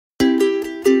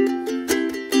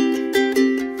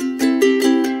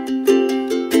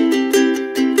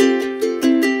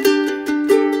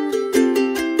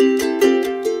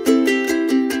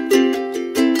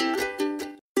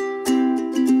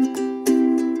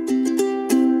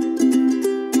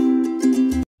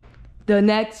The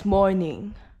next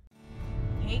morning.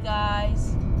 Hey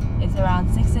guys, it's around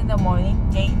 6 in the morning,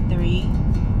 day 3.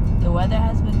 The weather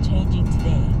has been changing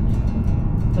today.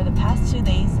 For the past 2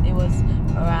 days, it was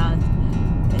around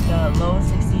in the low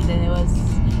 60s and it was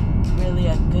really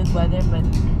a good weather, but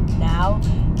now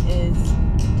is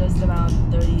just around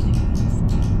 30 degrees.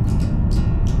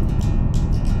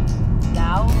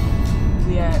 Now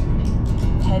we are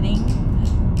heading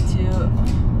to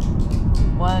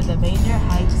one of the major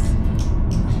hikes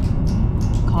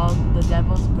called the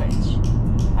Devil's Bridge.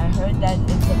 I heard that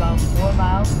it's about 4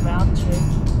 miles round trip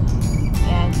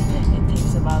and it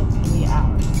takes about 3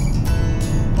 hours.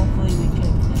 Hopefully we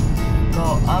can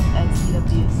go up and see the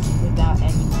views without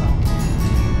any problems.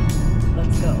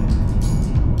 Let's go.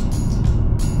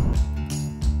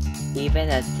 Even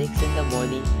at 6 in the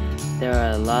morning, there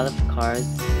are a lot of cars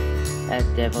at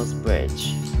Devil's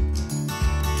Bridge.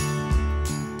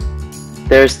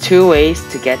 There's 2 ways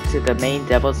to get to the main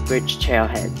Devil's Bridge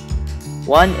trailhead.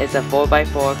 One is a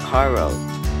 4x4 car road.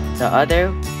 The other,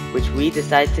 which we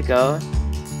decide to go,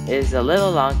 is a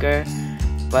little longer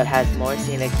but has more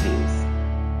scenic views.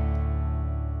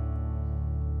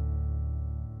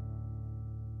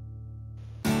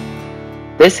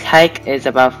 This hike is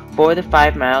about 4 to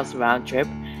 5 miles round trip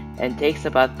and takes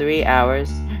about 3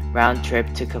 hours round trip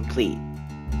to complete.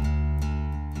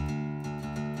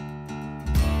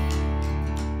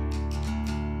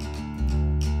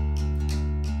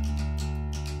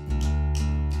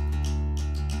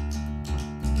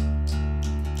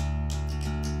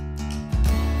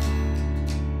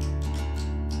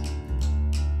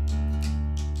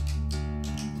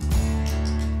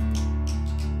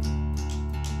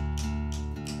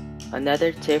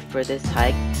 Another tip for this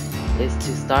hike is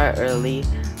to start early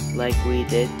like we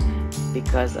did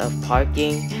because of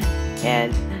parking,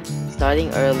 and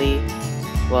starting early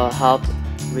will help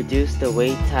reduce the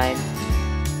wait time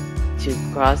to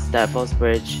cross Devil's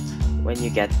Bridge when you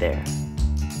get there.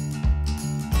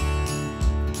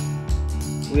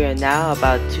 We are now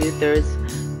about 2/3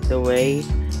 the way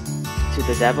to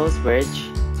the Devil's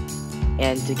Bridge,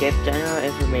 and to get general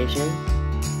information,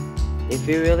 if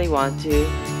you really want to,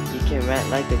 you can rent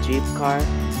like a Jeep car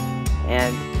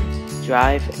and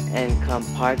drive and come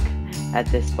park at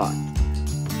this spot.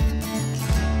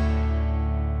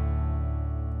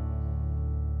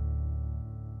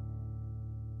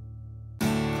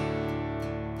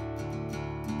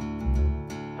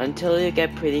 Until you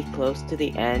get pretty close to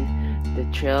the end, the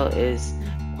trail is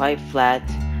quite flat,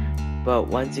 but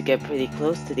once you get pretty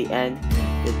close to the end,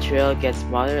 the trail gets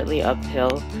moderately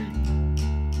uphill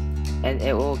and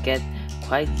it will get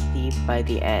quite steep by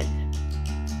the end.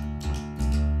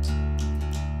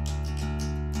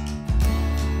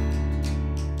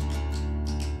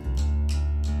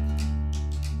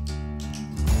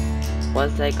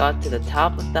 Once I got to the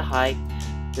top of the hike,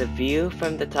 the view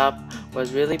from the top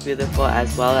was really beautiful,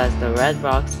 as well as the red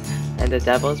rocks and the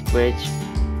Devil's Bridge,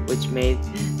 which made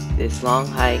this long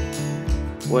hike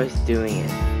worth doing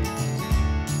it.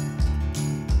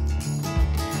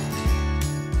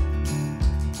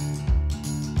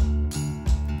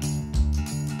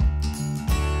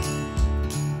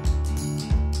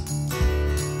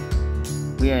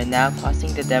 We are now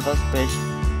crossing the Devil's Bridge,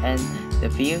 and the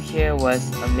view here was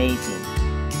amazing.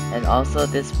 And also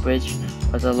this bridge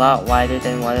was a lot wider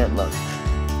than what it looked,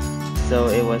 so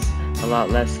it was a lot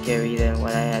less scary than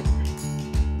what I had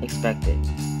expected.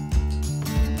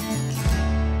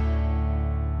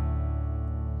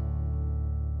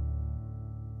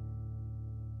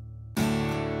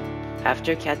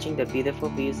 After catching the beautiful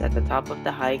views at the top of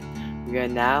the hike, we are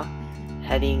now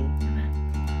heading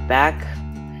back,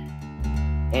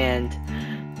 and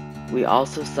we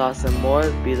also saw some more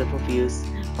beautiful views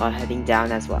while heading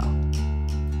down as well.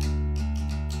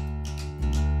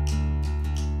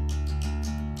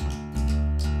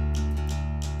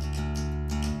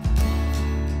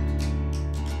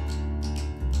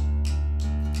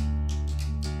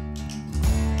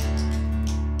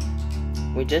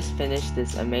 We just finished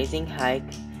this amazing hike,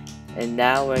 and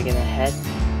now we're gonna head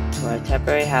to our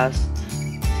temporary house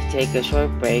to take a short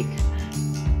break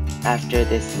after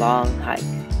this long hike.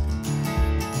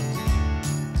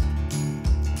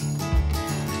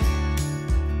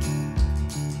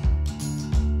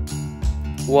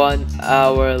 One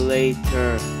hour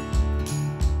later,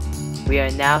 we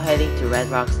are now heading to Red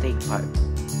Rock State Park.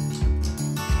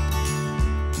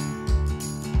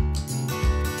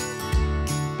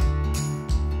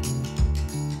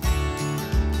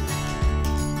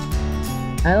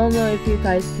 I don't know if you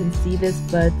guys can see this,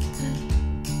 but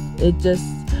it just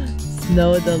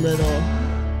snowed a little.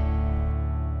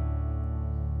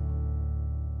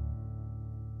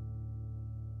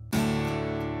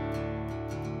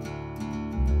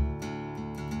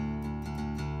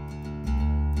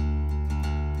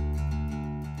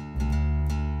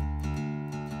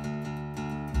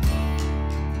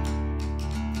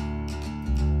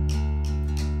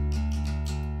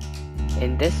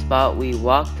 In this spot, we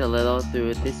walked a little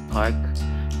through this park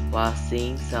while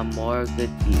seeing some more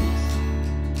good views.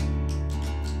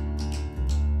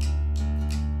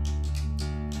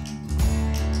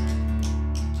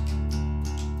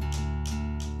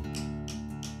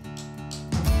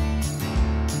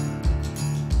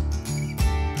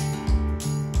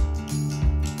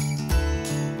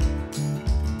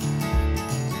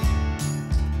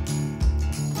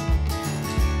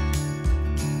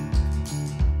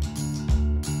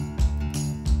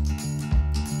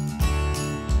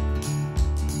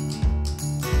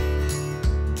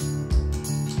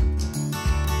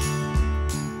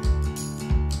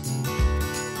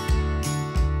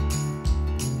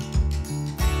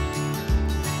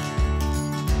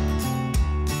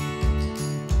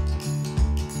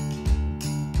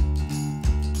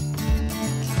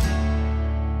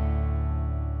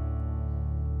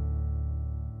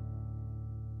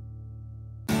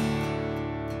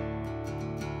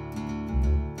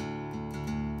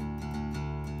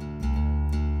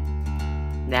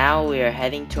 Now we are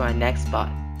heading to our next spot.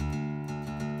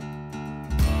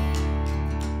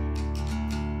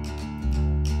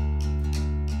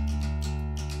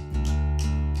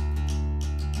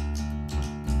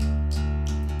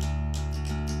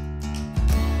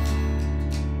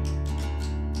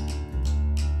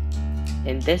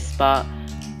 In this spot,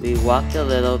 we walked a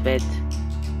little bit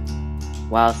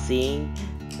while seeing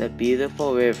the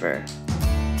beautiful river.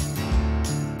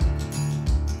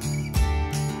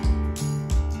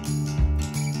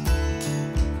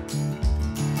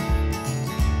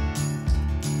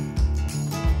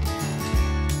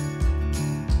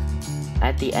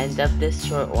 At the end of this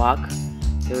short walk,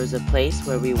 there was a place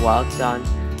where we walked on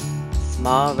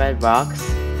small red rocks,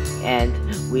 and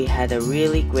we had a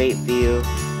really great view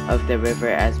of the river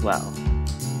as well.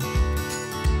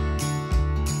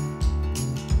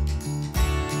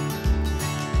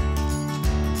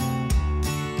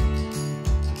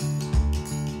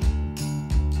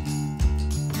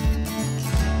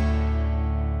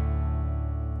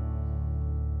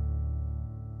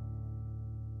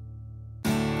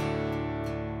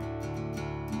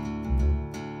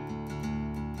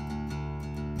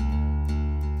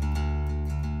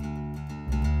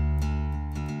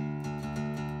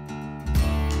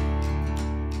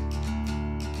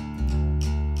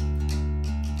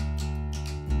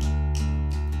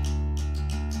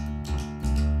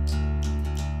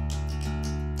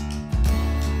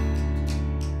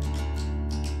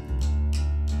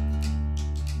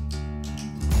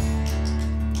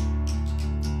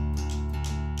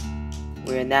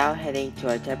 We are now heading to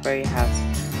our temporary house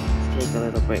to take a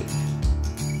little break.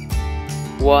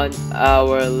 1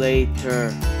 hour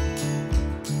later.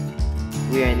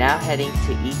 We are now heading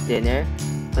to eat dinner,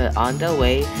 but on the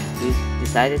way, we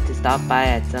decided to stop by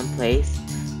at some place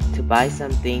to buy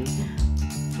something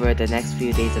for the next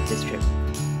few days of this trip.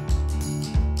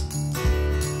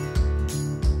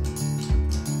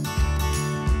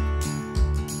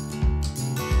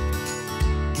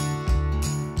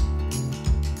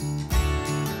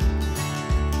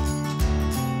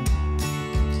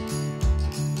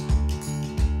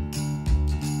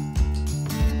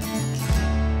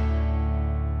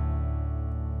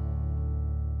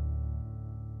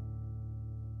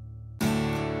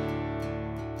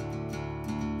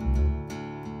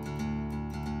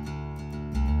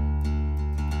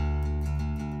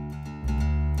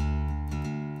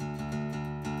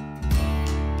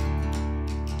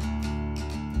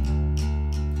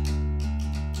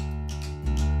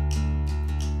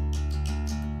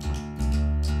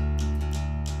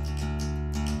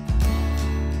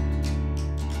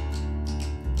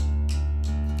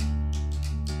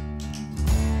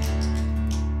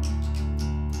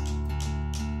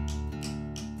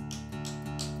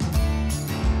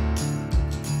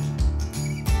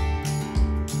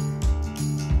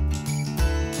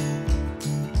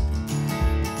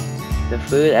 The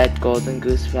food at Golden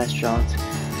Goose restaurant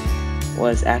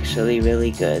was actually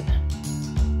really good.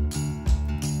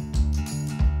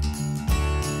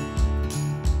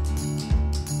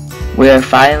 We are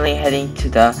finally heading to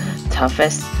the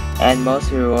toughest and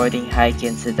most rewarding hike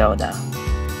in Sedona.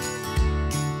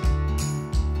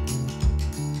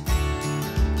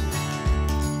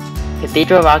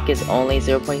 Cathedral Rock is only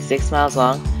 0.6 miles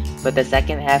long, but the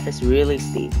second half is really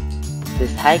steep.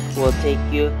 This hike will take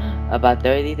you about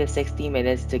 30 to 60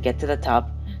 minutes to get to the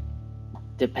top,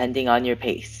 depending on your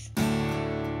pace.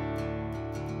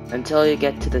 Until you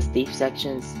get to the steep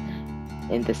sections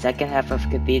in the second half of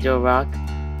Cathedral Rock,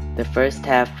 the first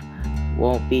half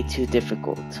won't be too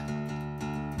difficult.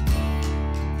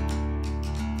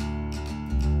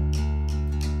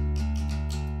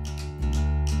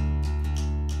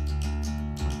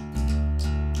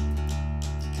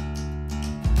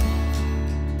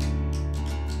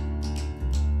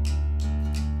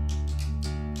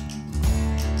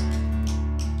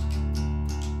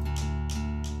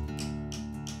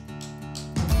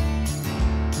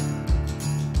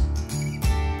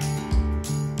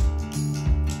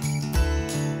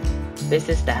 This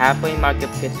is the halfway mark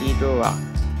of Cathedral Rock.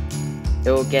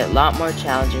 It will get a lot more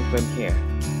challenging from here.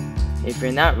 If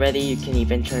you're not ready, you can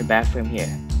even turn back from here.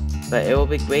 But it will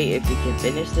be great if you can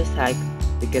finish this hike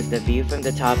because the view from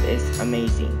the top is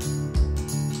amazing.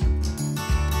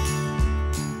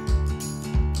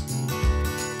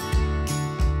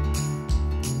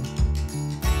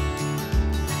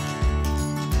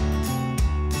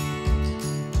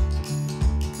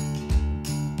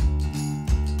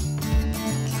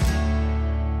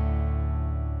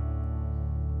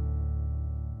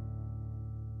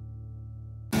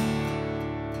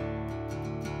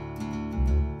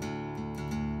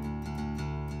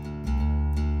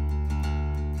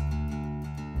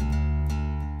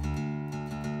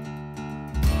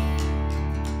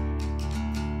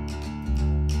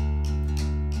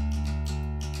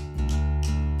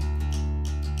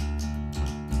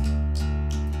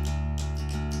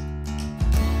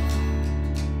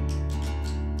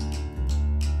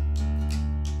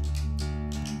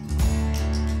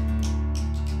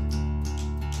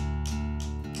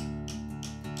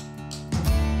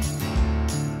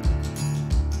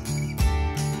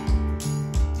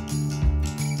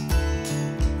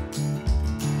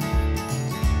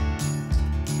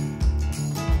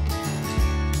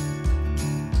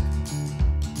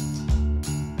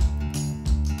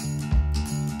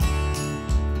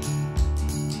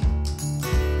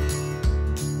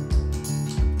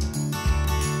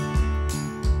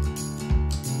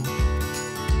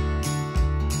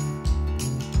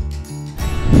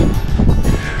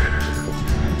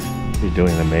 You're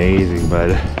doing amazing, bud.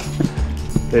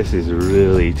 This is a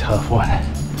really tough one.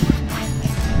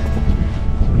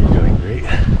 You're doing great.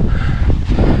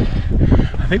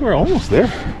 I think we're almost there.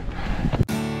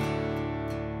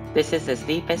 This is the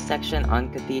steepest section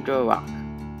on Cathedral Rock.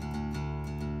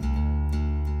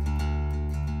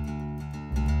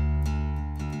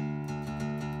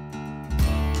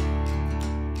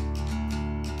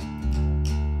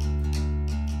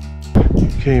 You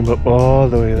came up all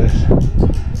the way this.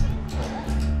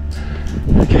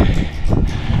 Okay,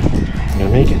 I'm gonna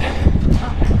make it.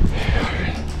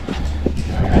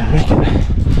 I'm gonna make it.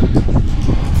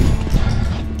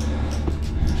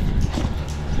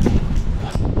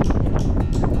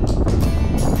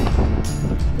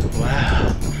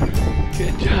 Wow,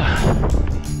 good job.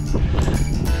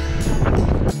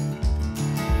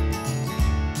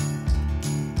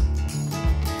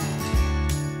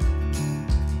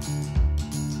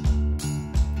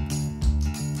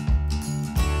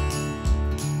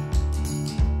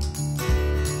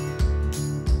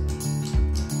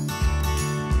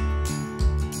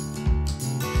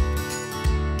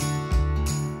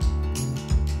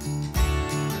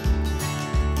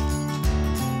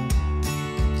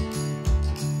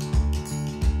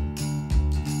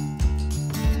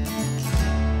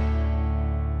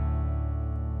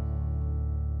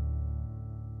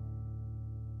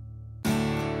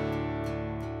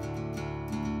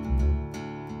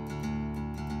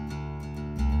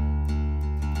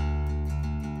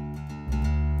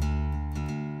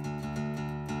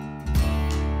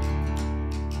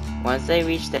 Once I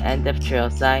reached the end of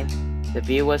Trailside, the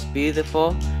view was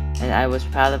beautiful and I was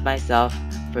proud of myself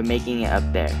for making it up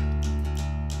there.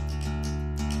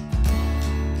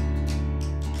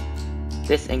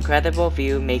 This incredible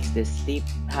view makes this steep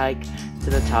hike to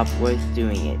the top worth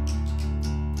doing it.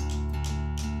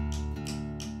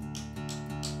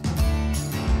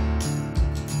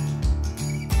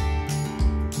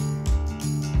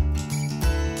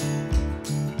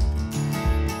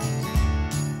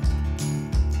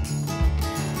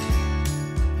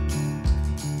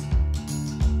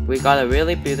 We got a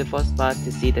really beautiful spot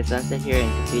to see the sunset here in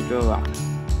Cathedral Rock.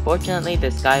 Fortunately, the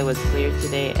sky was clear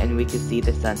today and we could see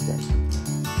the sunset.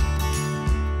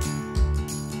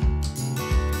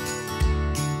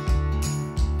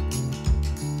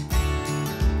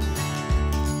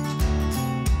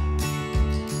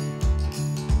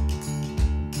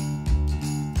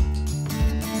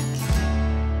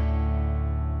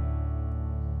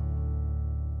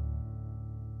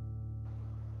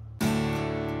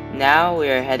 Now we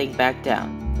are heading back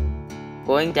down.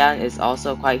 Going down is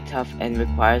also quite tough and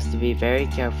requires to be very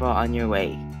careful on your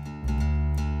way.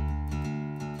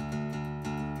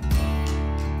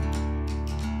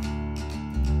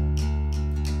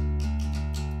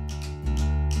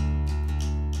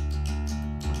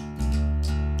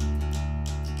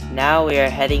 Now we are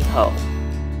heading home.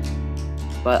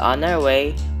 But on our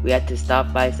way, we had to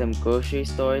stop by some grocery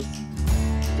stores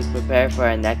to prepare for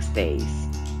our next days.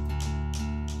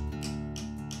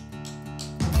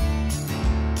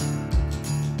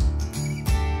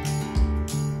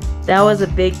 That was a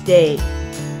big day.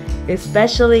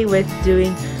 especially with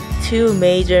doing two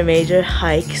major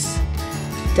hikes,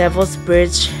 Devil's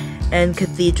Bridge and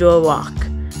Cathedral Rock.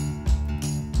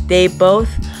 They both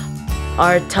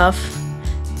are tough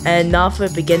and not for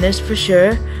beginners for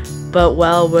sure, but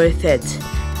well worth it.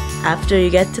 After you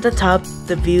get to the top,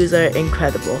 the views are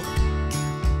incredible.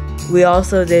 We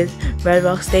also did Red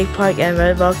Rock State Park and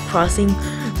Red Rock Crossing,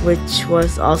 which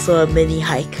was also a mini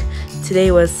hike.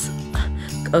 Today was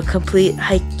a complete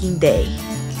hiking day.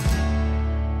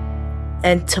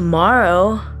 And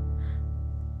tomorrow,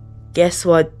 guess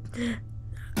what?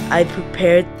 I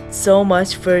prepared so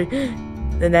much for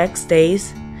the next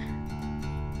days.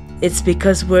 It's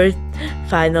because we're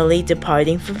finally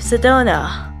departing from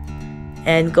Sedona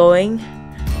and going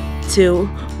to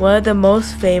one of the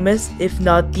most famous, if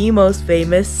not the most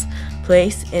famous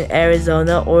place in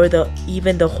Arizona or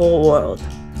even the whole world.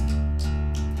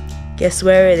 Guess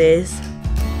where it is?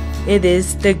 It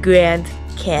is the Grand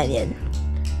Canyon.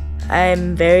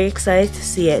 I'm very excited to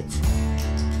see it.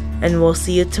 And we'll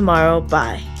see you tomorrow.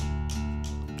 Bye.